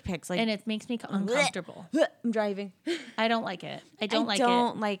pics. Like, and it makes me uncomfortable. I'm driving. I don't like it. I don't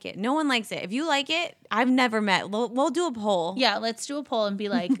like it. No one likes it. If you like it, I've never met. We'll do a poll. Yeah, let's do a poll and be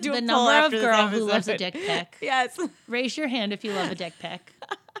like, the number of girl who loves a dick pic. Yes. Raise your hand if you love a dick pic.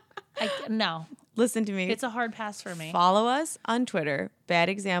 No. Listen to me. It's a hard pass for me. Follow us on Twitter, Bad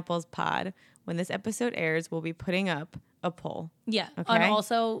Examples Pod. When this episode airs, we'll be putting up a poll. Yeah. Okay? And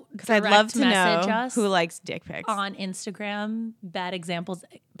also, because I'd love to message know us who likes dick pics on Instagram, Bad Examples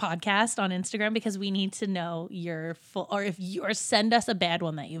Podcast on Instagram, because we need to know your full, or send us a bad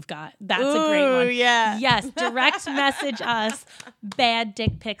one that you've got. That's a great one. Yeah. Yes. Direct message us bad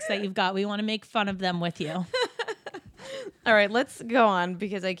dick pics that you've got. We want to make fun of them with you. All right, let's go on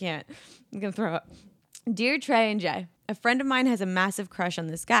because I can't. I'm going to throw up. Dear Trey and Jay, a friend of mine has a massive crush on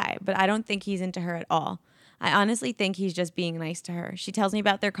this guy, but I don't think he's into her at all. I honestly think he's just being nice to her. She tells me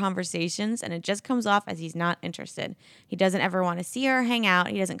about their conversations, and it just comes off as he's not interested. He doesn't ever want to see her or hang out.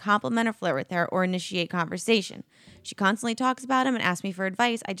 He doesn't compliment or flirt with her or initiate conversation. She constantly talks about him and asks me for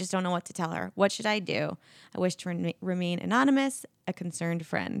advice. I just don't know what to tell her. What should I do? I wish to remain anonymous, a concerned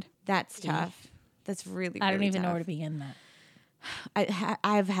friend. That's tough. That's really, I don't even tough. know where to begin that.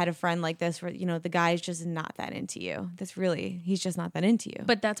 I've had a friend like this where, you know, the guy's just not that into you. He's just not that into you.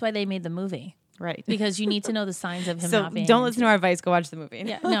 But that's why they made the movie. Right. Because you need to know the signs of him so not being don't listen to our advice. Go watch the movie.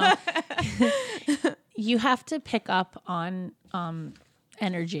 Yeah, no. You have to pick up on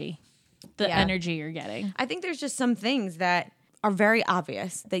energy, energy you're getting. I think there's just some things that are very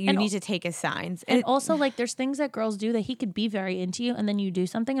obvious that you need to take as signs. And also, like, there's things that girls do that he could be very into you, and then you do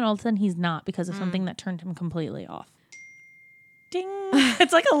something, and all of a sudden he's not because of something that turned him completely off. Ding.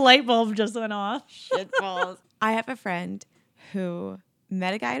 It's like a light bulb just went off. Shit balls. I have a friend who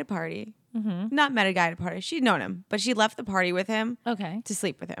met a guy at a party. Mm-hmm. Not met a guy at a party. She'd known him, but she left the party with him. Okay. To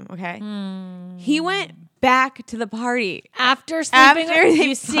sleep with him. Okay. He went back to the party after sleeping.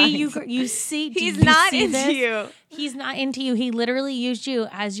 You see, he's not into you. He's not into you. He literally used you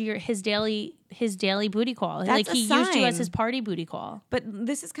as his daily booty call. That's like he a sign. used you as his party booty call. But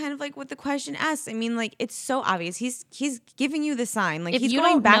this is kind of like what the question asks. I mean, like, it's so obvious. He's giving you the sign. Like, if he's you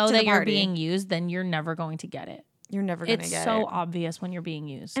going don't back know to that the party. you're being used, then you're never going to get it. You're never going to get it. It's so obvious when you're being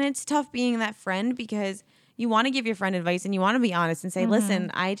used. And it's tough being that friend because you want to give your friend advice and you want to be honest and say,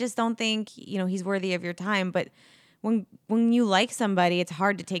 listen, I just don't think, he's worthy of your time. But when you like somebody, it's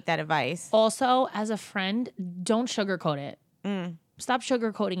hard to take that advice. Also, as a friend, don't sugarcoat it. Stop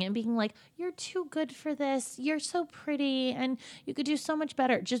sugarcoating it and being like, you're too good for this. You're so pretty and you could do so much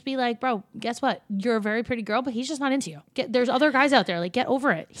better. Just be like, bro, guess what? You're a very pretty girl, but he's just not into you. There's other guys out there. Like, get over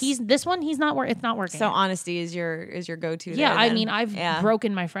it. It's not working. So honesty is your go-to. Yeah, I mean, I've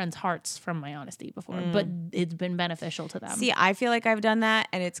broken my friends' hearts from my honesty before, but it's been beneficial to them. See, I feel like I've done that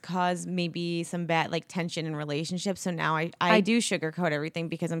and it's caused maybe some bad tension in relationships. So now I do sugarcoat everything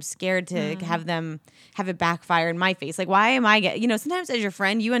because I'm scared to have it backfire in my face. Like, why am I sometimes as your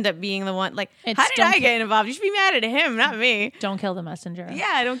friend, you end up being the one, how did I get involved? You should be mad at him, not me. Don't kill the messenger.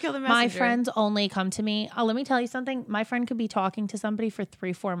 Yeah, don't kill the messenger. My friends only come to me. Let me tell you something. My friend could be talking to somebody for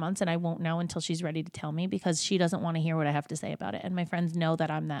 3-4 months and I won't know until she's ready to tell me because she doesn't want to hear what I have to say about it. And my friends know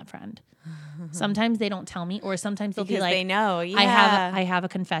that I'm that friend. Sometimes they don't tell me, or sometimes they'll be like, they know. Yeah. I have a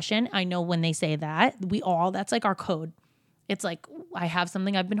confession. I know when they say that. That's like our code. It's like, I have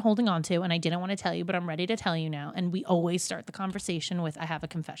something I've been holding on to and I didn't want to tell you, but I'm ready to tell you now. And we always start the conversation with, I have a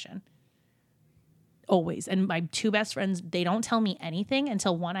confession. Always. And my two best friends, they don't tell me anything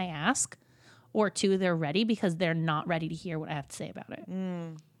until one, I ask, or two, they're ready because they're not ready to hear what I have to say about it.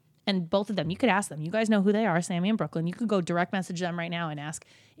 And both of them, you could ask them. You guys know who they are, Sammy and Brooklyn. You could go direct message them right now and ask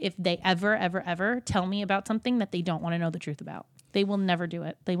if they ever tell me about something that they don't want to know the truth about. They will never do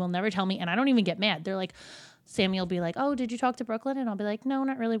it. They will never tell me. And I don't even get mad. They're like, Sammy will be like, oh, did you talk to Brooklyn? And I'll be like, no,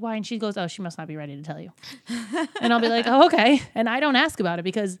 not really. Why? And she goes, oh, she must not be ready to tell you. And I'll be like, oh, okay. And I don't ask about it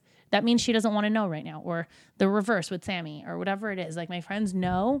because that means she doesn't want to know right now. Or the reverse with Sammy or whatever it is. Like, my friends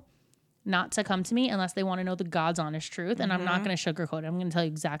know not to come to me unless they want to know the God's honest truth. And I'm not going to sugarcoat it. I'm going to tell you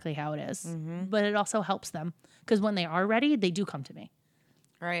exactly how it is. But it also helps them because when they are ready, they do come to me.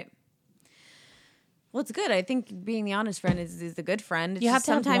 Right. Well, it's good. I think being the honest friend is a good friend. It's You have just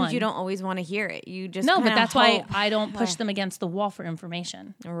to have sometimes one. you don't always want to hear it. You just No, but that's why hope. I don't push them against the wall for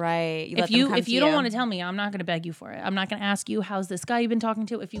information. Right. If you don't want to tell me, I'm not going to beg you for it. I'm not going to ask you, how's this guy you've been talking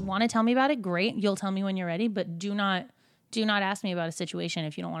to? If you want to tell me about it, great. You'll tell me when you're ready. But do not ask me about a situation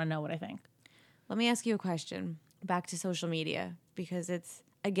if you don't want to know what I think. Let me ask you a question. Back to social media, because it's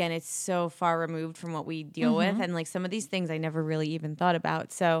so far removed from what we deal with. And like some of these things I never really even thought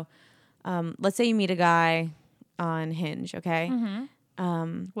about. So let's say you meet a guy on Hinge, okay?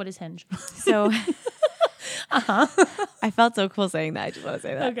 What is Hinge? So I felt so cool saying that. I just want to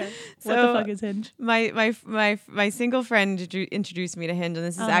say that. Okay. So what the fuck is Hinge? My single friend introduced me to Hinge, and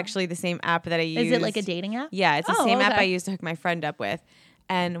this is actually the same app that I use. Is it like a dating app? Yeah, it's the same app okay. I used to hook my friend up with.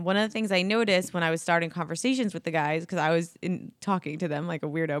 And one of the things I noticed when I was starting conversations with the guys, because I was talking to them like a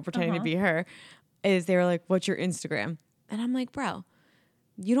weirdo, pretending to be her, is they were like, "What's your Instagram?" And I'm like, "Bro,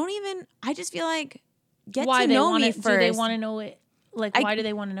 you don't even." I just feel like get to know me first. Do they want to know it? Like, why do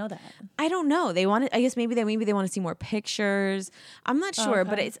they want to know that? I don't know. They want to. I guess maybe they want to see more pictures. I'm not sure,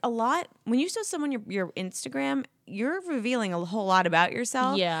 but it's a lot. When you show someone your Instagram, you're revealing a whole lot about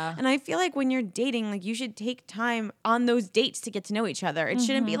yourself. Yeah. And I feel like when you're dating, like you should take time on those dates to get to know each other. It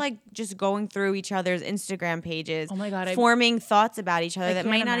shouldn't be like just going through each other's Instagram pages. Oh my God, forming thoughts about each other that can't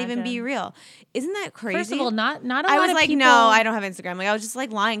might not even be imagine. real. Isn't that crazy? First of all, not a lot I was of like, people. no, I don't have Instagram. Like I was just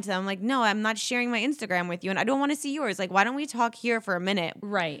like lying to them. Like, no, I'm not sharing my Instagram with you, and I don't want to see yours. Like, why don't we talk here for a minute?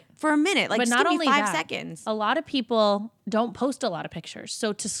 Right. For a minute, like But just not give me only 5 that, seconds. a lot of people don't post a lot of pictures.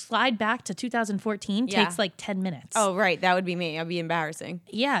 So to slide back to 2014 takes like 10 minutes. Oh, right. That would be me. I'd be embarrassing.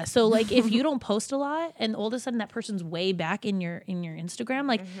 Yeah. So like if you don't post a lot and all of a sudden that person's way back in your Instagram,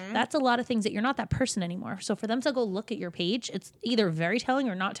 like that's a lot of things that you're not that person anymore. So for them to go look at your page, it's either very telling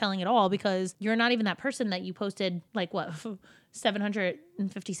or not telling at all because you're not even that person that you posted like what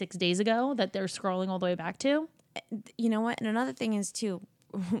 756 days ago that they're scrolling all the way back to. You know what? And another thing is too,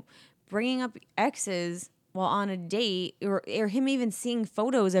 bringing up exes while on a date or him even seeing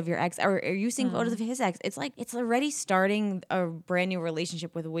photos of your ex or are you seeing photos of his ex, it's like it's already starting a brand new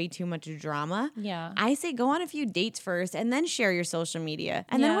relationship with way too much drama. Yeah. I say go on a few dates first and then share your social media.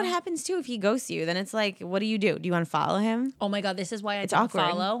 And then what happens too if he ghosts you? Then it's like, what do? You unfollow him? Oh my God, this is why I don't awkward.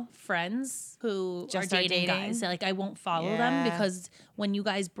 follow friends who Just are are dating dating? guys. Like I won't follow them Yeah. because when you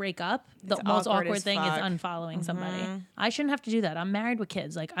guys break up, the It's most awkward awkward as thing is fuck. unfollowing somebody. I shouldn't have to do that. I'm married with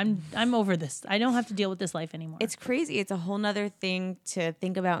kids. Like I'm over this. I don't have to deal with this life anymore. It's crazy. It's a whole nother thing to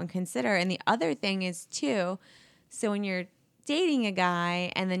think about and consider. And the other thing is too, so when you're dating a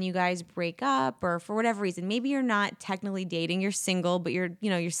guy and then you guys break up or for whatever reason, maybe you're not technically dating, you're single, but you're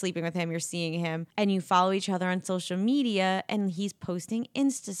sleeping with him, you're seeing him and you follow each other on social media and he's posting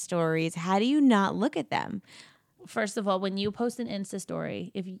Insta stories. How do you not look at them? First of all, when you post an Insta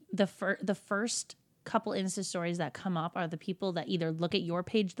story, if the first couple Insta stories that come up are the people that either look at your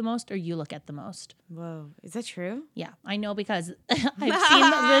page the most or you look at the most. Whoa, is that true? Yeah, I know because I've seen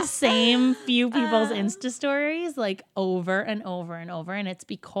the same few people's Insta stories like over and over and over. And it's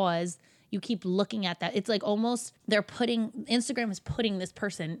because you keep looking at that. It's like almost Instagram is putting this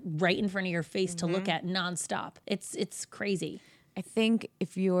person right in front of your face to look at nonstop. It's crazy. I think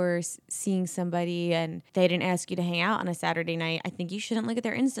if you're seeing somebody and they didn't ask you to hang out on a Saturday night, I think you shouldn't look at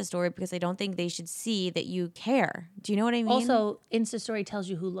their Insta story because I don't think they should see that you care. Do you know what I mean? Also, Insta story tells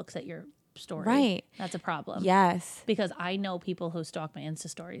you who looks at your story. Right. That's a problem. Yes. Because I know people who stalk my Insta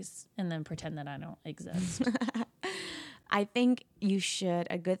stories and then pretend that I don't exist. I think you should.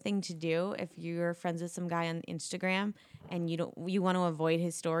 A good thing to do if you're friends with some guy on Instagram and you want to avoid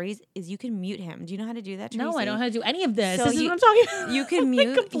his stories is you can mute him. Do you know how to do that, Tracy? No, I don't know how to do any of this. So This is what I'm talking about. You can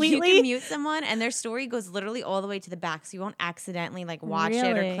mute completely. You can mute someone and their story goes literally all the way to the back, so you won't accidentally like watch it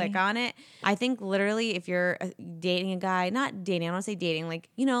or Really? click on it. I think literally if you're dating a guy, not dating, I don't want to say dating, like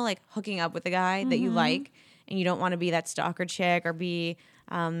like hooking up with a guy that you like, and you don't want to be that stalker chick or be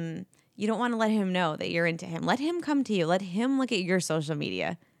you don't want to let him know that you're into him. Let him come to you. Let him look at your social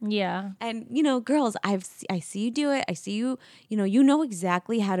media. Yeah. And, girls, I see you do it. I see you, you know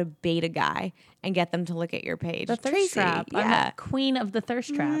exactly how to bait a guy and get them to look at your page. The thirst Tracy, trap. Yeah. I'm the queen of the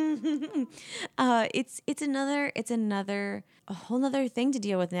thirst trap. It's a whole nother thing to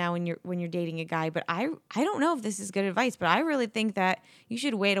deal with now when you're dating a guy. But I don't know if this is good advice, but I really think that you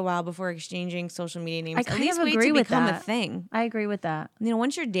should wait a while before exchanging social media names. I kind At least of wait agree to with become that. a thing. I agree with that.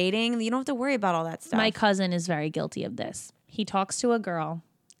 Once you're dating, you don't have to worry about all that stuff. My cousin is very guilty of this. He talks to a girl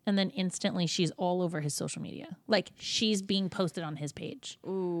And then instantly she's all over his social media. Like she's being posted on his page.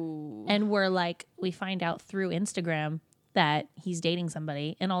 Ooh. And we find out through Instagram that he's dating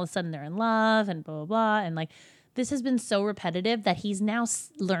somebody and all of a sudden they're in love and blah, blah, blah. And like, this has been so repetitive that he's now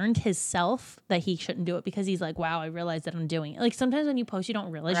learned himself that he shouldn't do it because he's like, wow, I realized that I'm doing it. Like sometimes when you post, you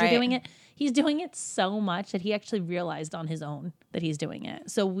don't realize you're doing it. He's doing it so much that he actually realized on his own that he's doing it.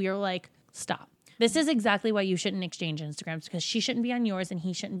 So we're like, stop. This is exactly why you shouldn't exchange Instagrams because she shouldn't be on yours and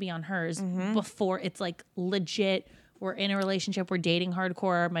he shouldn't be on hers before it's like legit. We're in a relationship. We're dating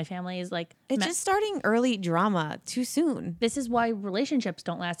hardcore. My family is like... It's just starting early drama too soon. This is why relationships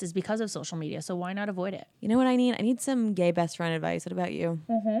don't last is because of social media. So why not avoid it? You know what I need? I need some gay best friend advice. What about you?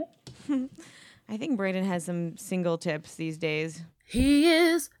 Mm-hmm. I think Brayden has some single tips these days. He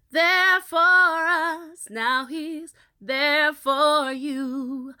is there for us. Now he's there for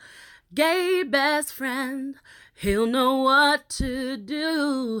you. Gay best friend. He'll know what to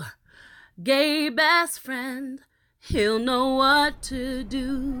do. Gay best friend. He'll know what to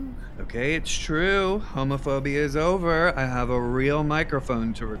do. Okay, it's true. Homophobia is over. I have a real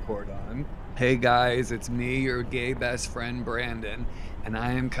microphone to record on. Hey guys, it's me, your gay best friend Brandon, and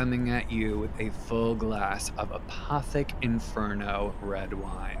I am coming at you with a full glass of Apothic Inferno red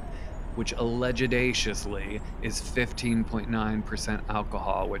wine, which allegedaciously is 15.9%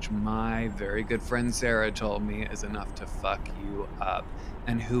 alcohol, which my very good friend Sarah told me is enough to fuck you up.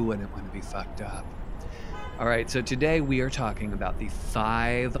 And who wouldn't want to be fucked up? All right, so today we are talking about the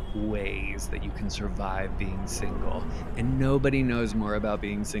 5 ways that you can survive being single. And nobody knows more about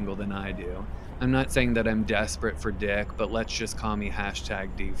being single than I do. I'm not saying that I'm desperate for dick, but let's just call me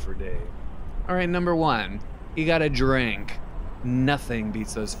 #D for D. All right, number 1, you gotta drink. Nothing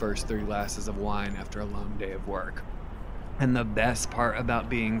beats those first 3 glasses of wine after a long day of work. And the best part about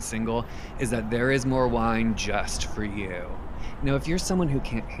being single is that there is more wine just for you. Now, if you're someone who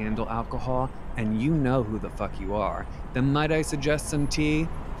can't handle alcohol, and you know who the fuck you are, then might I suggest some tea?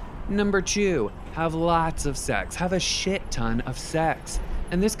 Number 2, have lots of sex. Have a shit ton of sex.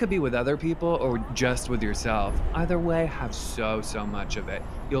 And this could be with other people or just with yourself. Either way, have so much of it.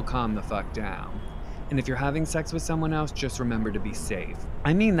 You'll calm the fuck down. And if you're having sex with someone else, just remember to be safe.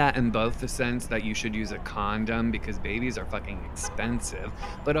 I mean that in both the sense that you should use a condom because babies are fucking expensive,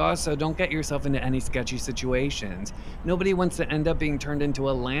 but also don't get yourself into any sketchy situations. Nobody wants to end up being turned into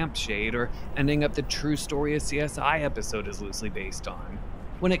a lampshade or ending up the true story a CSI episode is loosely based on.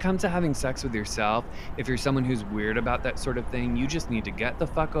 When it comes to having sex with yourself, if you're someone who's weird about that sort of thing, you just need to get the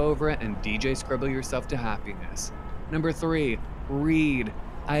fuck over it and DJ scribble yourself to happiness. Number 3, read.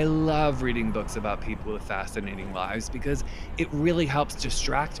 I love reading books about people with fascinating lives because it really helps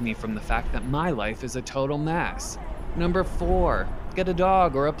distract me from the fact that my life is a total mess. Number 4, get a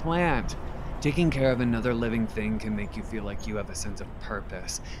dog or a plant. Taking care of another living thing can make you feel like you have a sense of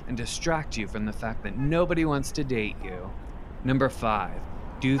purpose and distract you from the fact that nobody wants to date you. Number 5,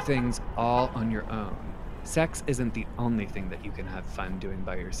 do things all on your own. Sex isn't the only thing that you can have fun doing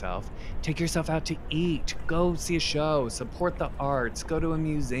by yourself. Take yourself out to eat, go see a show, support the arts, go to a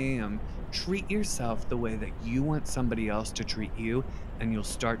museum. Treat yourself the way that you want somebody else to treat you, and you'll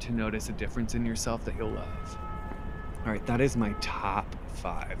start to notice a difference in yourself that you'll love. All right, that is my top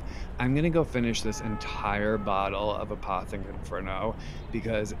 5. I'm gonna go finish this entire bottle of Apothic Inferno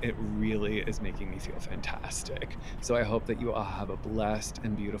because it really is making me feel fantastic. So I hope that you all have a blessed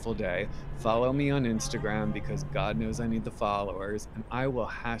and beautiful day. Follow me on Instagram because God knows I need the followers, and I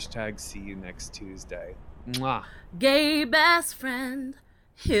will #see you next Tuesday. Mwah. Gay best friend,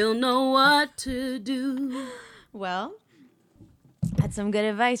 he'll know what to do. Well, that's some good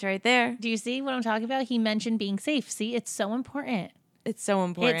advice right there. Do you see what I'm talking about? He mentioned being safe. See, it's so important. It's so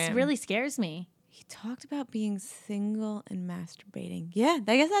important. It really scares me. He talked about being single and masturbating. Yeah,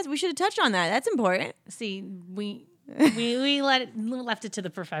 I guess we should have touched on that. That's important. See, we left it to the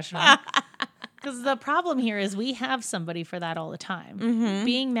professional. Because the problem here is we have somebody for that all the time. Mm-hmm.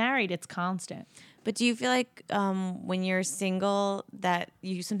 Being married, it's constant. But do you feel like when you're single that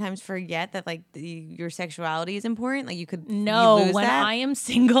you sometimes forget that like your sexuality is important? Like you could No, when that? I am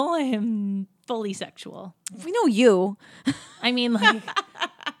single, I am fully sexual. We know you. I mean, like,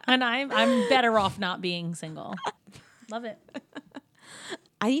 and I'm better off not being single. Love it.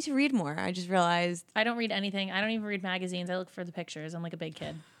 I need to read more. I just realized. I don't read anything. I don't even read magazines. I look for the pictures. I'm like a big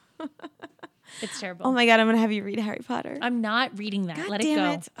kid. It's terrible. Oh my God, I'm going to have you read Harry Potter. I'm not reading that. God Let damn it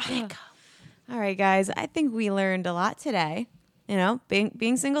go. it. Let it go. All right, guys. I think we learned a lot today. You know,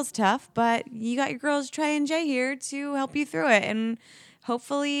 being single's tough, but you got your girls Trey and Jay here to help you through it. And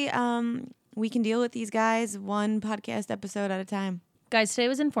hopefully we can deal with these guys one podcast episode at a time. Guys, today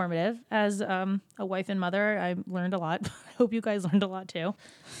was informative. As a wife and mother, I learned a lot. I hope you guys learned a lot too.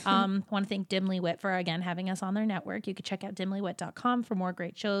 Want to thank Dimly Wit for, again, having us on their network. You can check out dimlywit.com for more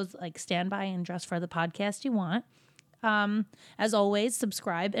great shows like Standby and Dress for the Podcast You Want. As always,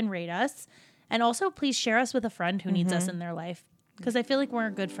 subscribe and rate us. And also, please share us with a friend who needs us in their life, because I feel like we're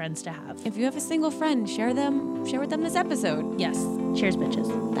good friends to have. If you have a single friend, share with them this episode. Yes. Cheers,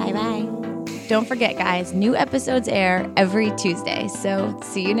 bitches. Bye-bye. Don't forget, guys, new episodes air every Tuesday. So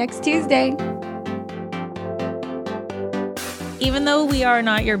see you next Tuesday. Even though we are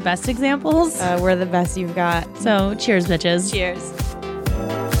not your best examples, We're the best you've got. so cheers, bitches. Cheers.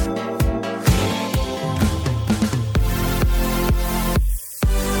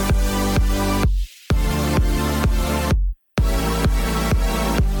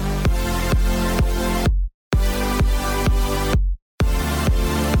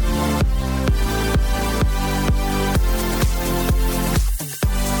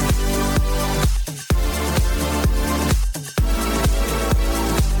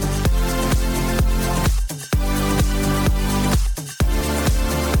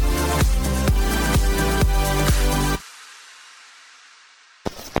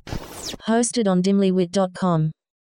 Hosted on dimlywit.com.